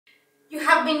You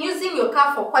have been using your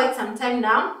car for quite some time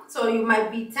now, so you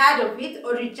might be tired of it,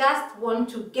 or you just want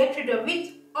to get rid of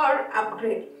it or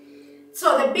upgrade.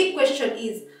 So the big question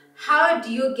is, how do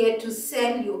you get to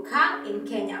sell your car in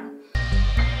Kenya?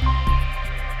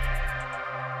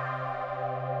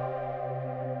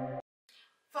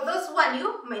 For those who are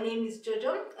new, my name is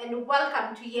Jojo and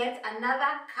welcome to yet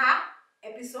another car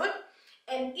episode.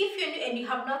 And if you're new and you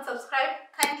have not subscribed,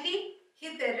 kindly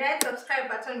hit the red subscribe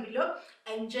button below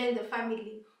and join the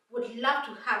family. Would love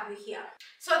to have you here.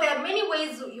 So there are many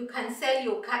ways you can sell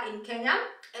your car in Kenya,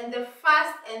 and the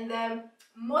first and the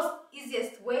most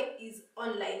easiest way is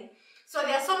online. So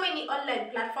there are so many online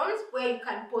platforms where you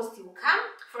can post your car.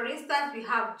 For instance, we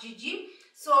have Gigi.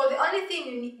 So the only thing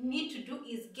you need to do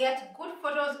is get good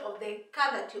photos of the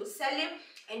car that you're selling,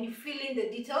 and you fill in the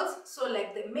details. So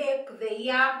like the make, the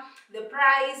year, the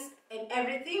price, and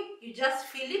everything. You just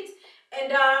fill it.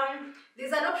 And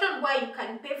there's an option where you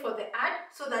can pay for the ad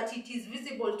so that it is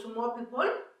visible to more people.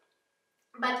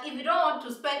 But if you don't want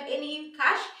to spend any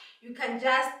cash, you can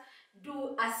just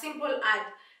do a simple ad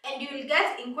and you will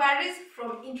get inquiries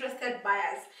from interested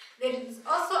buyers. There is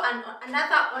also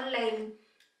another online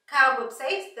car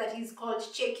website that is called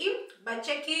Checky, but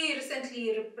Checky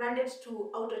recently rebranded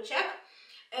to AutoCheck.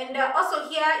 And also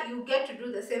here you get to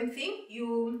do the same thing.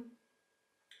 You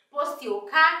post your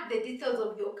car, the details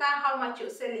of your car, how much you're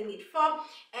selling it for,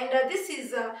 and this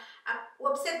is a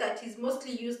website that is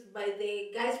mostly used by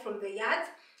the guys from the yards,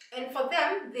 and for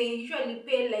them they usually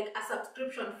pay like a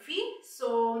subscription fee.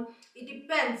 So it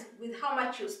depends with how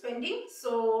much you're spending.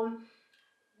 So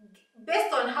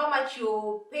based on how much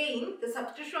you're paying, the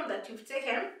subscription that you've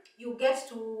taken, you get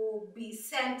to be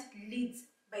sent leads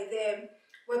by the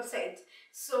website.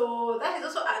 So that is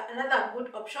also another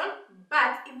good option.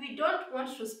 But if you don't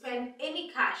want to spend any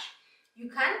cash, you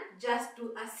can just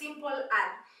do a simple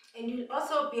ad, and you'll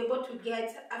also be able to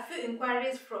get a few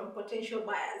inquiries from potential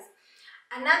buyers.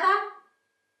 Another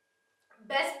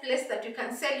best place that you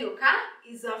can sell your car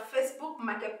is a Facebook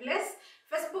marketplace.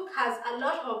 Facebook has a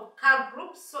lot of car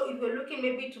groups, so if you're looking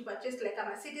maybe to purchase like a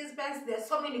Mercedes-Benz, there are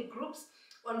so many groups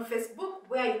on Facebook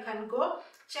where you can go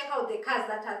check out the cars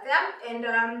that are there,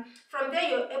 and from there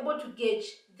you're able to gauge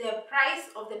the price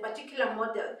of the particular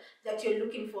model that you're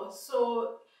looking for.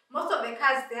 So most of the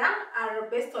cars there are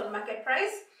based on market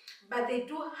price, but they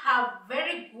do have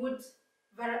very good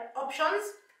options,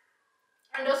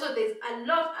 and also there's a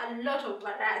lot of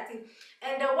variety.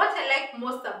 And what I like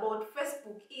most about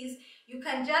Facebook is you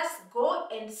can just go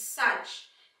and search.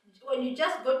 When you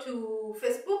just go to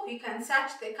Facebook, you can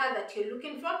search the car that you're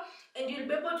looking for, and you'll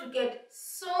be able to get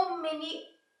so many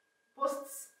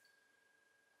posts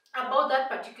about that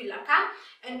particular car.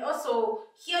 And also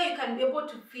here you can be able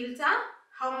to filter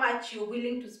how much you're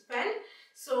willing to spend.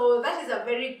 So that is a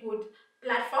very good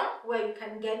platform where you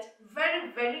can get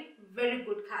very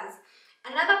good cars.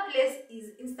 Another place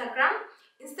is Instagram.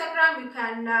 Instagram, you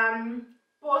can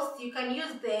post, you can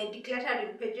use the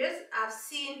decluttering pages. I've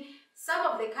seen some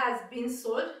of the cars being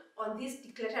sold on these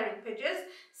decluttering pages.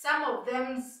 Some of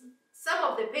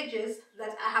the pages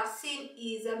that I have seen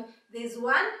is there's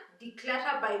one,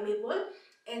 Declutter by Mabel,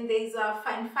 and there's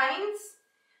Fine Finds.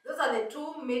 Those are the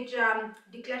two major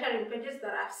decluttering pages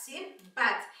that I've seen.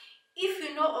 But if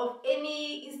you know of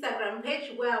any Instagram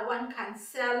page where one can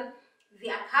sell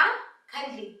their car,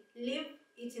 kindly leave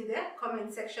it in the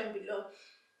comment section below.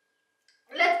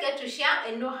 Let's get to share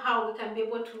and know how we can be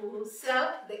able to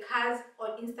sell the cars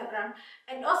on Instagram.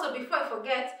 And also, before I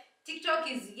forget, TikTok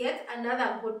is yet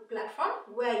another good platform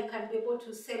where you can be able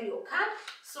to sell your car.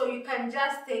 So you can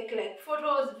just take like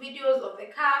photos, videos of the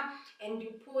car, and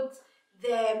you put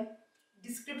the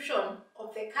description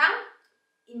of the car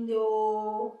in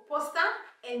your poster,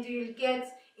 and you'll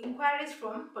get inquiries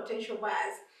from potential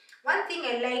buyers. One thing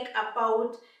I like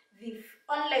about the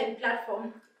online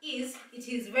platform is it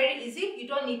is very easy. You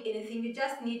don't need anything. You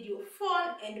just need your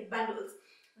phone and bundles.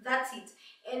 That's it.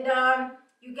 And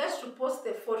you get to post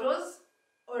the photos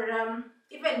or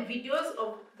even videos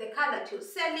of the car that you're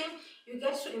selling. You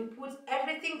get to input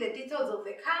everything, the details of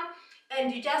the car,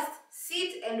 and you just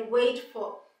sit and wait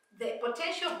for the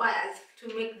potential buyers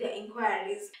to make their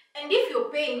inquiries. And if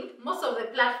you're paying, most of the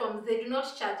platforms, they do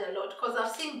not charge a lot, because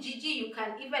I've seen Gigi, you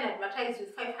can even advertise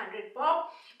with 500 bob.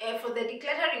 For the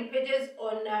decluttering pages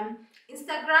on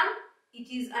Instagram,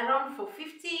 it is around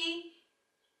 450,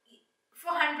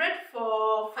 400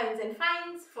 for fines and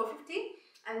fines, 450,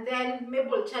 and then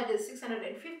Mabel charges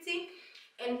 650.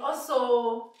 And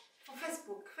also for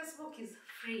Facebook is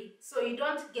free, so you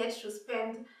don't get to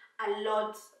spend a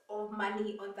lot of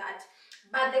money on that.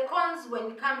 But the cons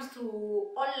when it comes to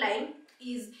online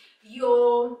is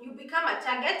you become a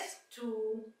target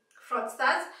to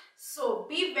fraudsters. So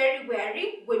be very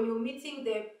wary when you're meeting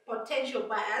the potential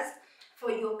buyers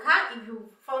for your car if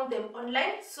you found them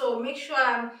online. So make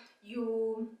sure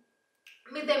you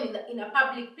meet them in a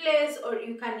public place, or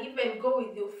you can even go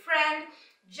with your friend.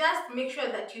 Just make sure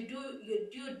that you do your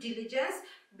due diligence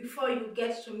before you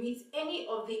get to meet any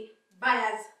of the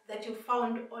buyers that you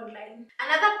found online.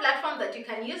 Another platform that you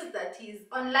can use that is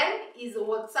online is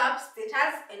WhatsApp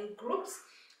status and groups.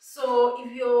 So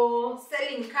if you're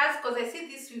selling cars, because I see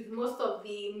this with most of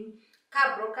the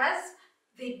car brokers,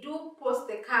 they do post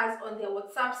the cars on their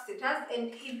WhatsApp status, and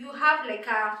if you have like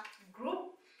a group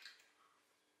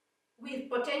with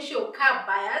potential car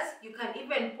buyers, you can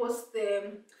even post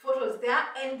the photos there.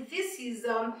 And this is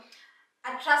a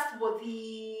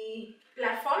trustworthy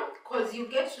platform, because you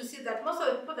get to see that most of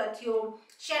the people that you're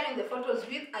sharing the photos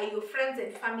with are your friends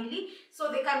and family,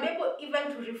 so they can be able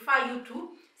even to refer you to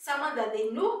someone that they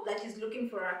know that is looking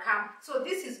for a car. So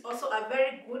this is also a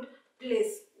very good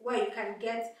place where you can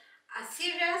get a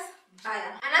serious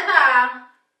buyer. Another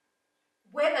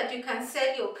way that you can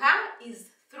sell your car is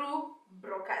through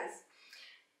brokers.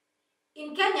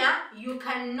 In Kenya, you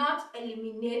cannot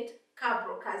eliminate car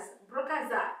brokers.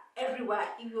 Brokers are everywhere.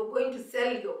 If you're going to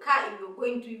sell your car, if you're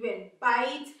going to even buy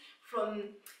it from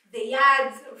the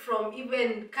yards, from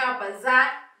even car bazaar,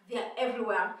 they're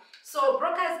everywhere. So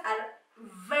brokers are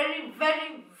very,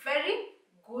 very, very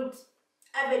good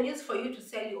avenues for you to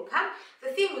sell your car.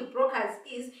 The thing with brokers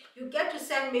is you get to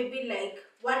send maybe like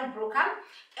one broker,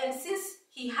 and since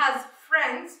he has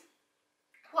friends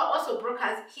who are also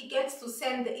brokers, he gets to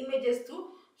send the images to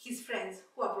his friends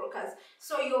who are brokers.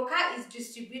 So your car is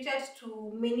distributed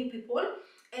to many people,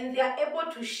 and they are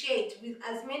able to share it with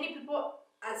as many people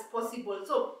as possible.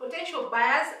 So potential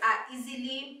buyers are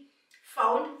easily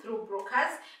found through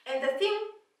brokers. And the thing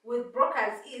with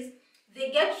brokers is they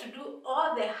get to do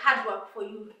all the hard work for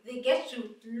you. They get to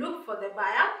look for the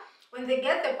buyer. When they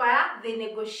get the buyer, they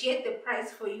negotiate the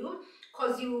price for you,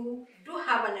 because you do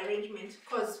have an arrangement.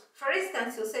 Because for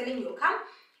instance, you're selling your car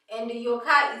and your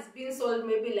car is being sold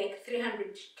maybe like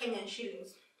 300 Kenyan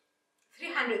shillings.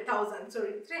 300,000,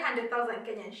 sorry, 300,000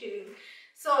 Kenyan shillings.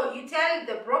 So you tell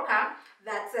the broker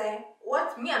that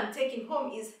what I'm taking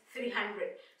home is 300.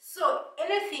 So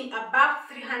anything above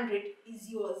 300 is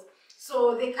yours.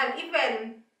 So they can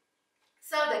even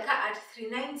sell the car at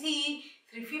 390,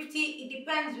 350. It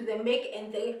depends with the make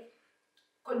and the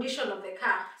condition of the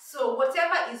car. So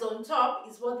whatever is on top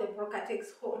is what the broker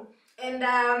takes home. And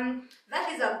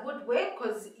that is a good way,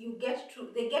 because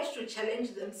they get to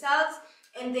challenge themselves,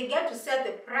 and they get to set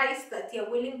the price that they're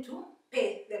willing to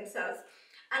pay themselves.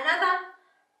 Another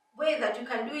way that you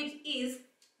can do it is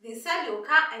they sell your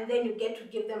car and then you get to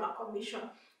give them a commission.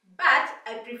 But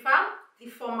I prefer the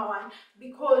former one,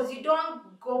 because you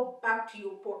don't go back to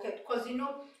your pocket, because you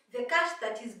know the cash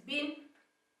that is being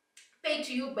paid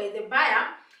to you by the buyer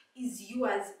is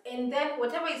yours, and then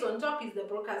whatever is on top is the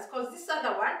broker's. Because this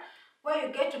other one, where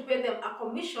you get to pay them a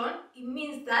commission, it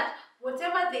means that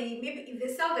whatever they, maybe if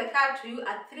they sell the car to you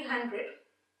at 300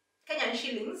 Kenyan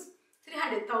shillings,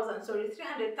 300,000, sorry,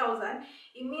 300,000,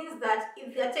 it means that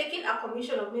if they're taking a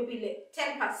commission of maybe like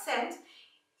 10%,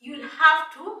 you will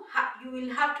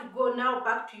have to go now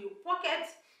back to your pocket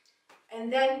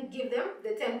and then give them the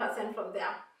 10% from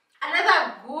there.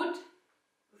 Another good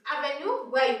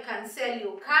avenue where you can sell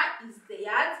your car is the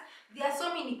yards. There are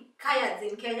so many car yards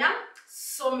in Kenya,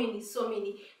 so many.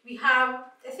 We have,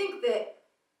 I think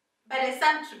but I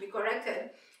stand to be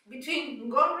corrected, between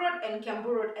Ngong Road and Kiambu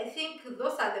Road, I think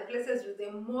those are the places with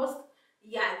the most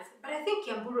yards. But I think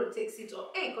Kiambu Road takes it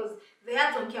all, because the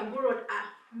yards on Kiambu Road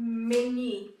are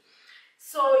many.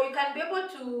 So you can be able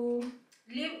to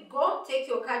take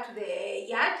your car to the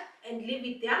yard and leave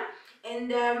it there,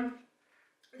 and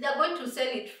they're going to sell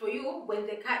it for you when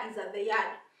the car is at the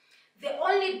yard. The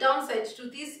only downside to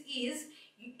this is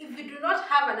if you do not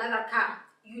have another car,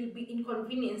 you will be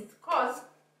inconvenienced, because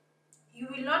you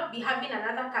will not be having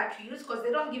another car to use, because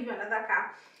they don't give you another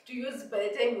car to use by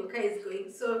the time your car is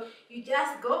going. So you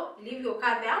just go, leave your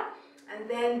car there, and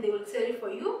then they will sell it for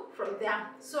you from there.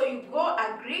 So you go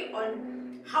agree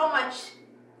on how much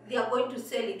they are going to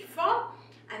sell it for,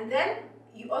 and then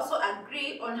you also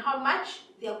agree on how much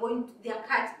their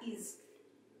cut is.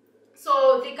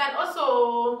 So they can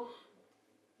also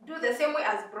do the same way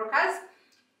as brokers.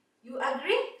 You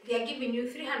agree, they are giving you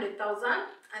 300,000,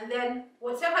 and then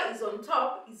whatever is on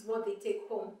top is what they take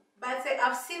home. But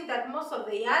I've seen that most of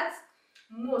the yards,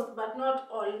 most but not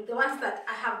all, the ones that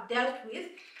I have dealt with,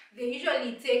 they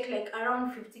usually take like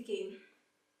around 50k.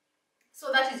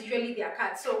 So that is usually their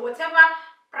cut. So whatever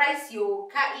price your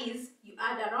car is, you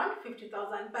add around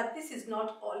 50,000. But this is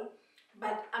not all.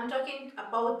 But I'm talking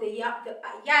about the yards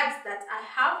that I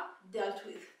have dealt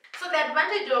with. So the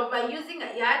advantage of using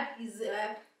a yard is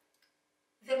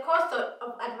the cost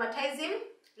of advertising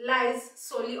lies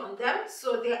solely on them.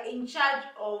 So they are in charge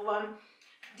of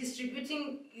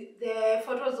distributing the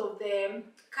photos of the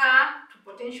car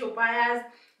to potential buyers.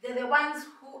 They're the ones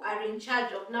who are in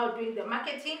charge of now doing the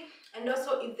marketing, and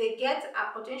also if they get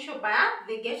a potential buyer,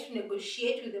 they get to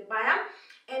negotiate with the buyer,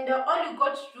 and all you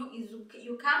got to do is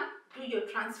you come do your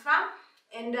transfer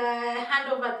and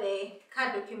hand over the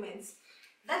car documents.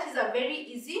 That is a very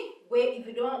easy way if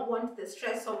you don't want the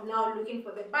stress of now looking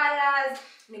for the buyers,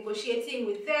 negotiating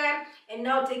with them, and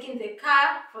now taking the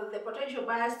car for the potential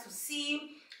buyers to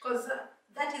see, because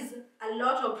that is a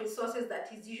lot of resources that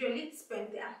is usually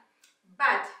spent there.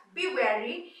 But be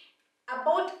wary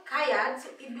about car yards.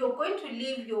 If you're going to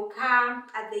leave your car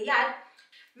at the yard,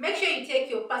 make sure you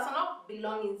take your personal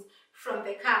belongings from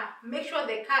the car. Make sure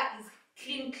the car is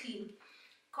clean.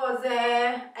 Because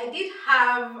I did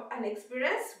have an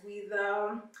experience with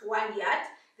one yard.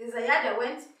 There's a yard I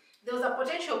went, there was a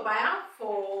potential buyer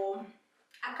for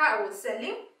a car I was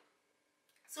selling.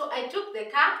 So I took the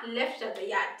car, left at the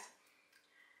yard.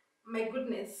 My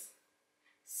goodness.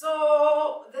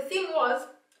 So the thing was,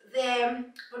 the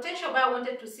potential buyer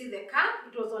wanted to see the car.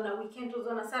 It was on a weekend, it was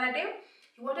on a Saturday.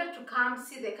 He wanted to come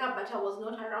see the car, but I was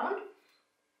not around.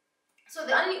 So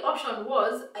the only option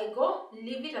was I go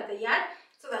leave it at the yard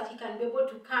so that he can be able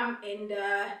to come and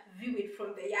view it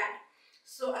from the yard.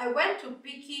 So I went to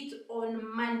pick it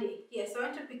on Monday. Yes, I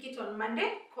went to pick it on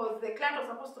Monday because the client was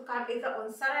supposed to come either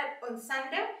on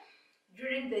Sunday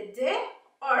during the day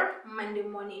or Monday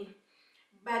morning.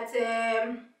 But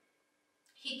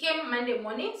he came Monday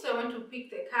morning, so I went to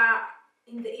pick the car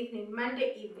in the evening,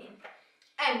 Monday evening.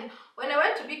 And when I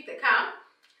went to pick the car,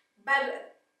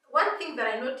 but one thing that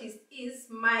I noticed is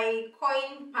my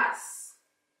coin purse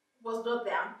was not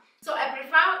there. So I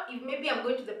prefer, if maybe I'm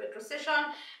going to the petrol station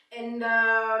and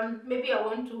maybe I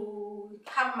want to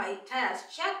have my tires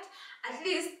checked, at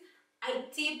least I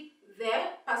tip the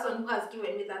person who has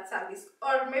given me that service.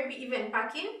 Or maybe even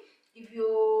parking, if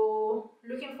you're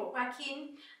looking for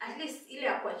parking, at least ile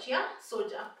akuachia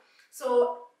soja.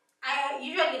 So I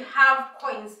usually have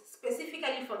coins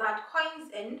specifically for that,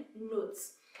 coins and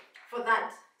notes for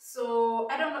that. So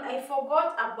I don't know, I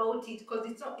forgot about it because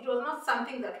it was not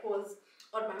something that was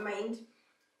on my mind.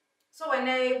 So when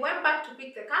I went back to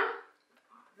pick the car,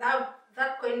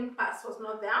 that coin purse was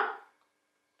not there.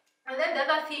 And then the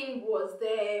other thing was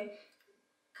the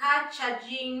car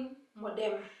charging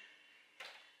modem.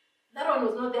 That one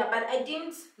was not there, but I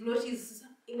didn't notice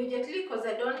immediately because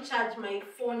I don't charge my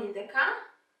phone in the car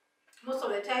most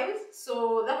of the times.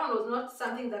 So that one was not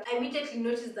something that I immediately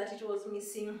noticed that it was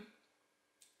missing.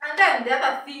 And then the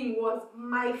other thing was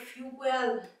my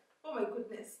fuel. Oh my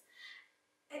goodness.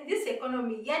 And this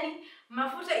economy, yani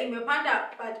mafuta imepanda,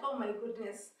 but oh my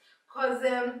goodness. Because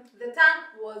the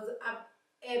tank was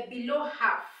below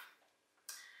half.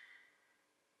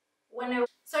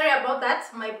 Sorry about that,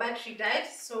 my battery died,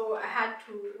 so I had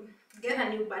to get a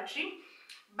new battery.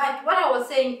 But what I was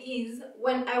saying is,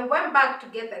 when I went back to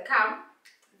get the car,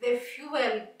 the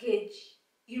fuel gauge,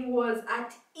 it was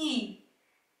at E.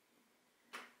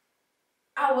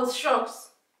 I was shocked.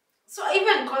 So I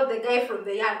even called the guy from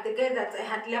the yard, the guy that I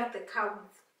had left the car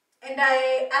with, and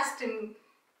I asked him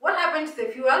what happened to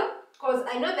the fuel, because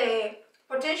I know the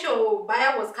potential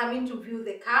buyer was coming to view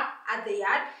the car at the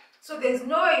yard, so there's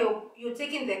no way you're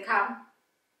taking the car.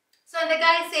 So the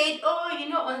guy said, oh, you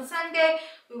know, on Sunday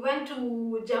we went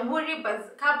to Jamhuri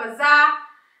Car Bazaar,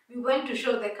 we went to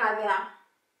show the car there,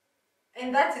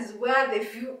 and that is where the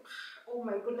fuel, oh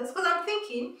my goodness, because I'm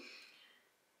thinking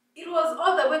it was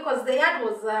all the way, because the yard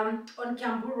was on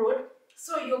Kiambu Road,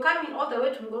 so you're coming all the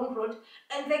way to Ngong Road,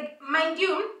 and mind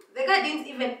you, the guy didn't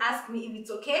even ask me if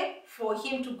it's okay for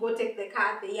him to go take the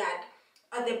car at the yard,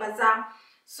 at the bazaar.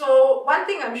 So one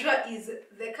thing I'm sure is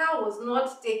the car was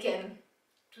not taken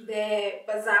to the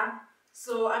bazaar,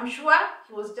 so I'm sure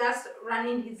he was just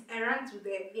running his errands with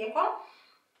the vehicle.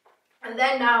 And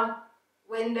then now,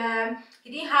 when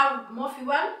he didn't have more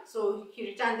fuel, so he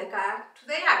returned the car to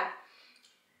the yard.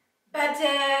 But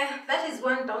that is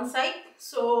one downside.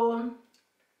 So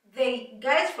the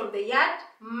guys from the yard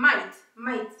might,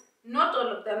 not all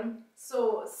of them,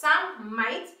 so some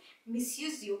might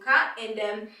misuse your car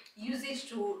and use it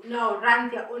to now run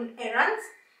their own errands.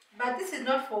 But this is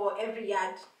not for every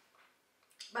yard.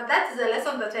 But that is a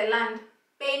lesson that I learned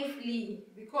painfully,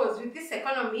 because with this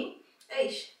economy,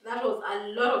 Eish, that was a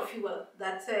lot of fuel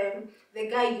that the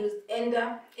guy used, and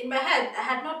in my head I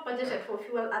had not budgeted for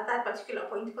fuel at that particular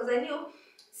point because I knew,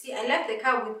 see, I left the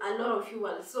car with a lot of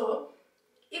fuel, so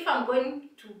if I'm going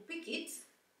to pick it,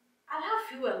 I'll have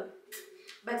fuel.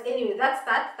 But anyway, that's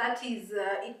that. That is,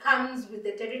 it comes with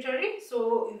the territory.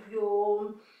 So if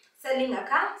you're selling a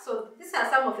car, so these are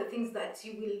some of the things that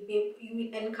you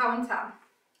will encounter,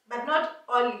 but not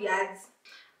all yards.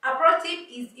 A pro tip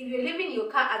is, if you're leaving your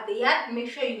car at the yard, make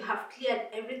sure you have cleared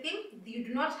everything. You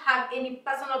do not have any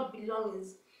personal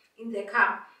belongings in the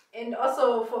car. And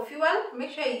also for fuel,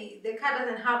 make sure the car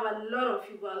doesn't have a lot of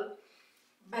fuel,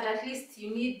 but at least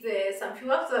you need some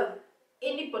fuel, so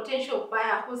any potential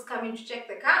buyer who's coming to check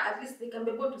the car, at least they can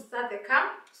be able to start the car.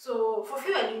 So for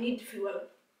fuel, you need fuel,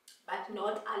 but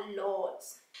not a lot.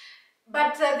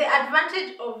 But the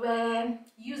advantage of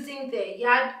using the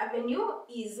yard avenue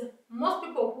is, most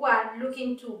people who are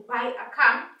looking to buy a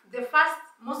car,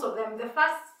 most of them, the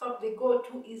first stop they go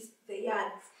to is the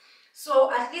yards.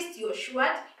 So at least you're sure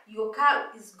your car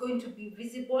is going to be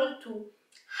visible to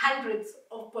hundreds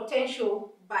of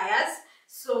potential buyers.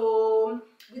 So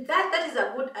with that, that is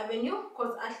a good avenue,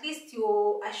 because at least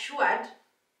you're assured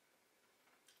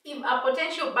if a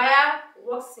potential buyer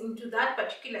walks into that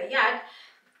particular yard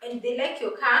and they like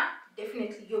your car,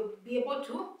 definitely you'll be able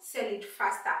to sell it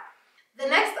faster. The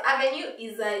next avenue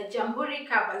is a Jamhuri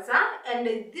Car Bazaar, and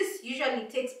this usually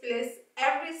takes place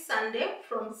every Sunday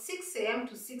from 6 a.m.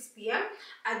 to 6 p.m.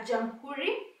 at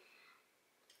Jamhuri.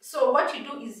 So what you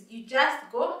do is you just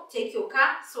go take your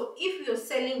car. So if you're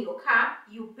selling your car,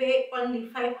 you pay only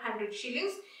 500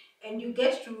 shillings and you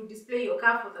get to display your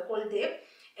car for the whole day.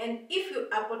 And if you're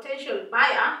a potential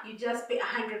buyer, you just pay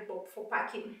 100 bob for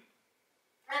parking.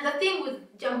 And the thing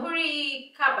with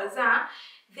Jamhuri Car Bazaar,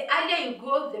 the earlier you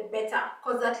go, the better,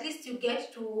 because at least you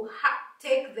get to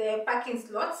take the parking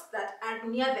slots that are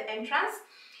near the entrance,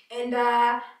 and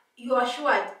you are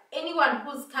assured anyone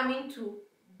who's coming to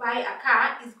buy a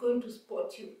car is going to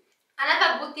spot you.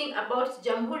 Another good thing about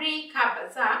Jamhuri Car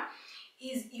Bazaar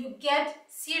is you get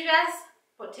serious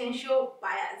potential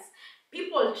buyers.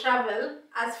 People travel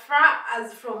as far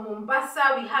as from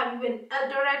Mombasa. We have even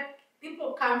Eldoret.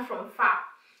 People come from far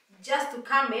just to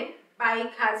come and buy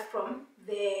cars from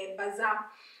the bazaar.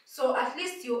 So at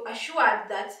least you're assured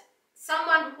that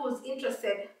someone who's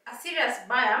interested, a serious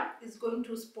buyer, is going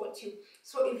to spot you.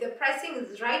 So if the pricing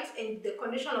is right and the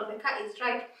condition of the car is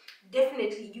right,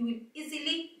 definitely you will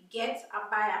easily get a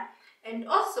buyer. And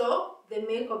also the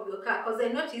make of your car, because I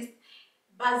noticed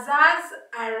bazaars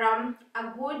are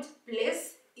a good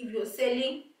place if you're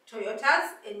selling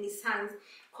Toyotas and Nissans,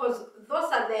 because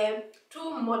those are the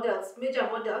two models, major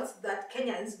models that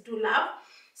Kenyans do love.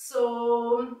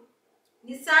 So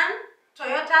Nissan,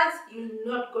 Toyotas, you'll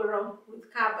not go wrong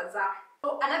with Car Bazaar.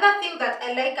 So another thing that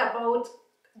I like about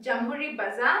Jamhuri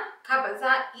Car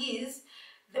Bazaar is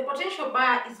the potential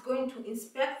buyer is going to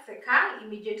inspect the car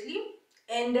immediately,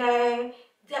 and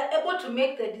they're able to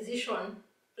make the decision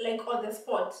like on the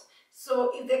spot.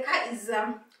 So if the car is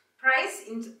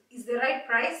is the right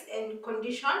price and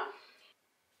condition,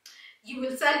 you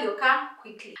will sell your car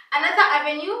quickly. Another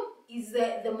avenue is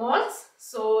the malls.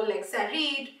 So like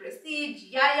Sarit, Prestige,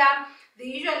 Yaya, they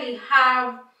usually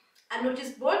have a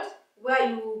notice board where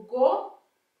you go,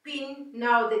 pin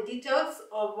now the details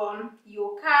of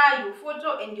your car, your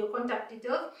photo and your contact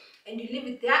details, and you leave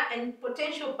it there, and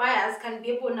potential buyers can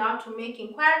be able now to make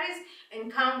inquiries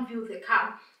and come view the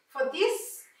car. For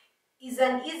this is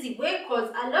an easy way, because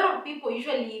a lot of people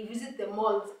usually visit the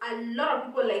malls. A lot of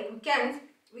people, like weekends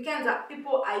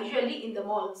people are usually in the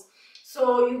malls,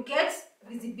 so you get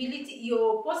visibility.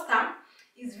 Your poster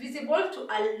is visible to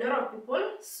a lot of people,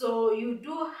 so you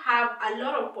do have a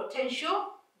lot of potential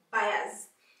buyers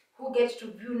who get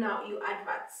to view now your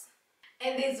adverts.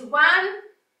 And there's one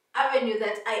avenue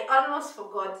that I almost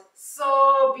forgot.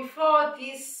 So before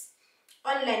this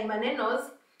online manenos,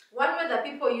 one way that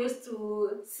people used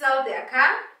to sell their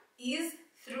car is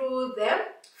through the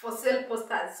for sale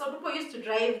posters. So people used to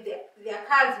drive their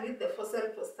cars with the for sale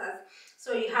posters.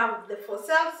 So you have the for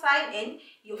sale sign and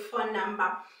your phone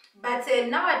number. But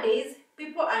nowadays,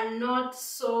 people are not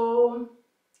so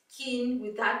keen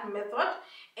with that method,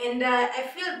 and I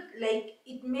feel like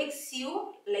it makes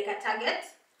you like a target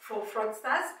for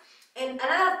fraudsters. And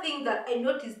another thing that I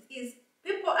noticed is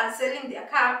people are selling their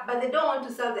car, but they don't want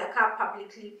to sell their car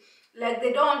publicly. Like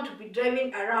they don't want to be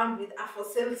driving around with a for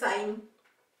sale sign.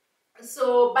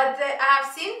 So, but I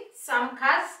have seen some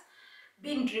cars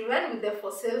being driven with the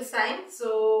for sale sign.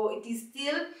 So it is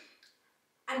still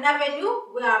an avenue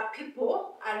where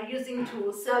people are using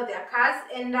to sell their cars.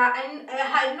 And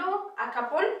I know a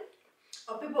couple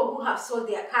or people who have sold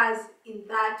their cars in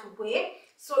that way.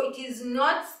 So it is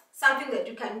not something that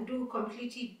you can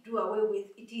completely do away with.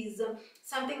 It is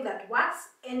something that works,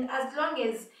 and as long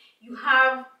as you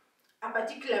have a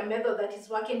particular method that is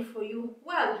working for you,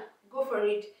 well, go for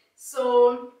it.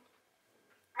 So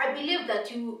I believe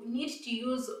that you need to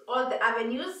use all the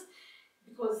avenues,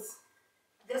 because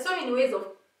there's so many ways of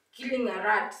killing a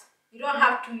rat. You don't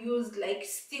have to use like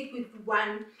stick with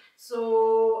one.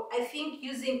 So I think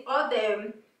using all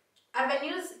the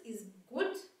avenues is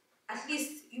good. At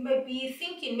least you may be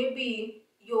thinking maybe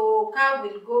your car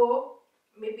will go,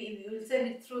 maybe you will send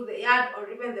it through the yard or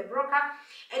even the broker,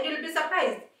 and you'll be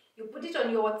surprised. You put it on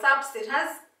your WhatsApp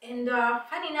status, and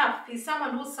funny enough, there's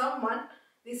someone who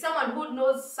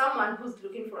knows someone who's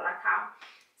looking for a car.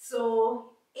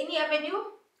 So any avenue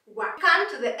work. Come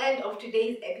to the end of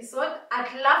today's episode.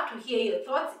 I'd love to hear your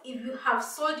thoughts. If you have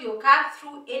sold your car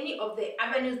through any of the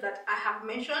avenues that I have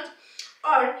mentioned,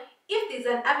 or if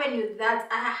there's an avenue that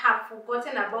I have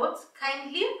forgotten about,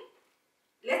 kindly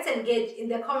let's engage in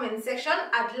the comment section.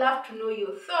 I'd love to know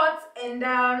your thoughts, and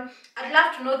I'd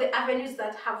love to know the avenues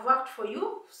that have worked for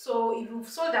you. So if you've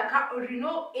sold a car, or you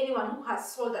know anyone who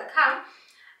has sold a car,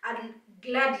 I'd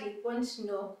gladly want to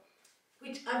know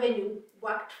which avenue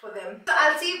worked for them. So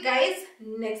I'll see you guys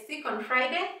next week on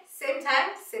Friday, same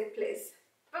time, same place.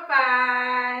 Bye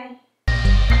bye.